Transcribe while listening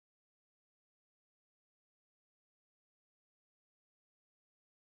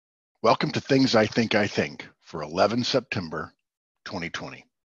Welcome to Things I Think for 11 September 2020.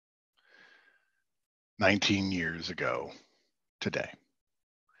 19 years ago today.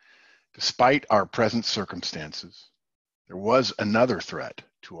 Despite our present circumstances, there was another threat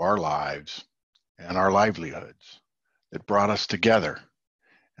to our lives and our livelihoods that brought us together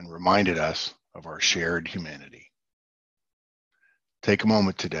and reminded us of our shared humanity. Take a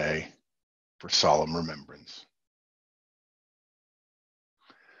moment today for solemn remembrance.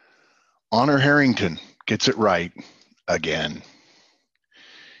 Honor Harrington gets it right again.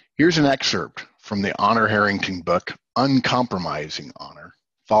 Here's an excerpt from the Honor Harrington book, Uncompromising Honor,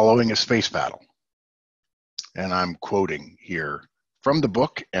 Following a Space Battle. And I'm quoting here from the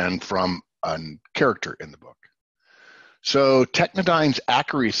book and from a character in the book. So Technodyne's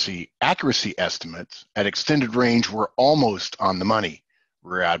accuracy estimates at extended range were almost on the money,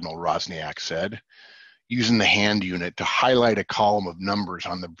 Rear Admiral Rosniak said, using the hand unit to highlight a column of numbers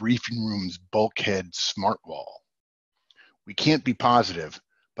on the briefing room's bulkhead smart wall. We can't be positive,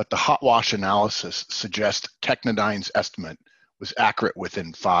 but the hot wash analysis suggests Technodyne's estimate was accurate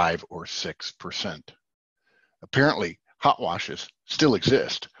within 5 or 6%. Apparently, hot washes still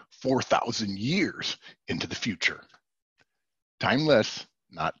exist 4,000 years into the future. Timeless,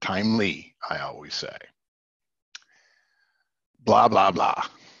 not timely, I always say. Blah, blah, blah.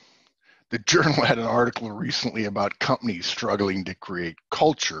 The Journal had an article recently about companies struggling to create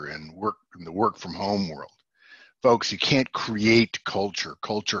culture in the work from home world. Folks, you can't create culture.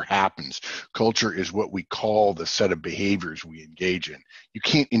 Culture happens. Culture is what we call the set of behaviors we engage in. You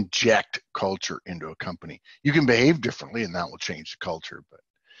can't inject culture into a company. You can behave differently and that will change the culture, but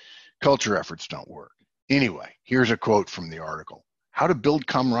culture efforts don't work. Anyway, here's a quote from the article. How to build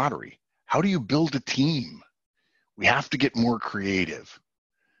camaraderie. How do you build a team? We have to get more creative.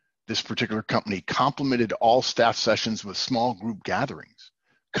 This particular company complemented all staff sessions with small group gatherings,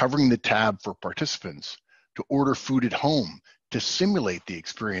 covering the tab for participants to order food at home to simulate the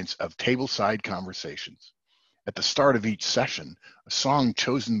experience of tableside conversations. At the start of each session, a song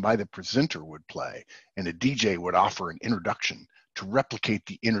chosen by the presenter would play, and a DJ would offer an introduction to replicate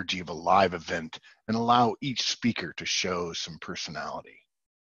the energy of a live event and allow each speaker to show some personality.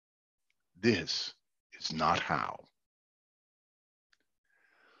 This is not how.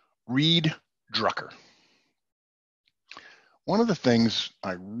 Read Drucker. One of the things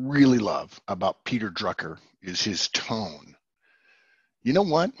I really love about Peter Drucker is his tone. You know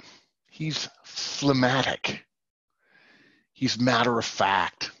what? He's phlegmatic. He's matter of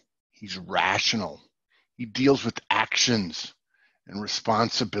fact. He's rational. He deals with actions and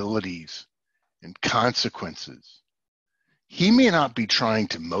responsibilities and consequences. He may not be trying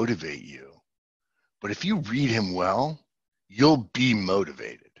to motivate you, but if you read him well, you'll be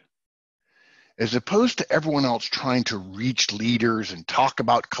motivated. As opposed to everyone else trying to reach leaders and talk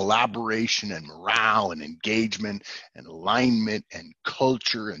about collaboration and morale and engagement and alignment and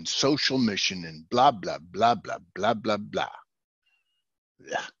culture and social mission and blah, blah, blah, blah, blah, blah, blah.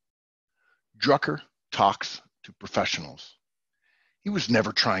 Yeah. Drucker talks to professionals. He was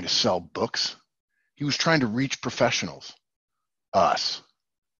never trying to sell books. He was trying to reach professionals, us.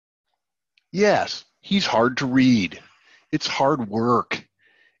 Yes, he's hard to read. It's hard work.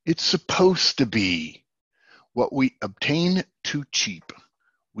 It's supposed to be. What we obtain too cheap,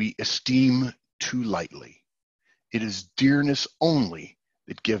 we esteem too lightly. It is dearness only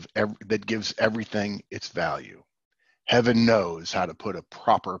that gives everything its value. Heaven knows how to put a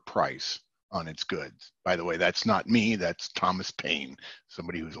proper price on its goods. By the way, that's not me, that's Thomas Paine,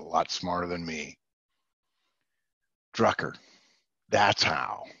 somebody who's a lot smarter than me. Drucker, that's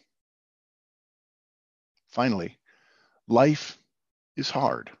how. Finally, life is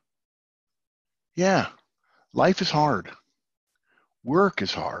hard. Yeah, life is hard. Work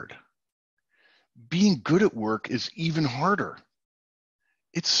is hard. Being good at work is even harder.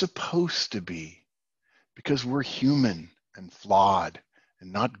 It's supposed to be, because we're human and flawed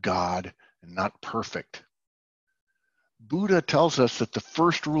and not God and not perfect. Buddha tells us that the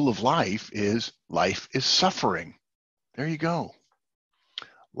first rule of life is suffering. There you go.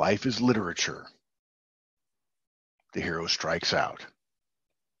 Life is literature. The hero strikes out.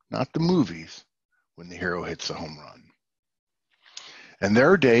 Not the movies, when the hero hits a home run. And there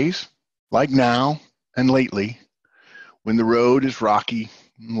are days, like now and lately, when the road is rocky,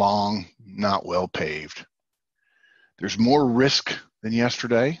 long, not well paved. There's more risk than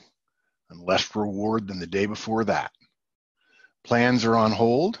yesterday and less reward than the day before that. Plans are on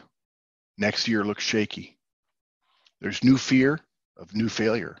hold. Next year looks shaky. There's new fear of new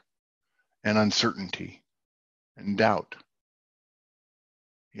failure and uncertainty and doubt.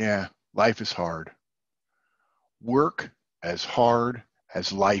 Yeah, life is hard. Work as hard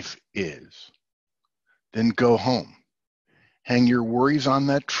as life is. Then go home, hang your worries on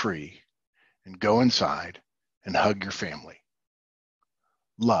that tree, and go inside and hug your family.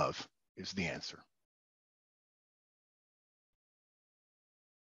 Love is the answer.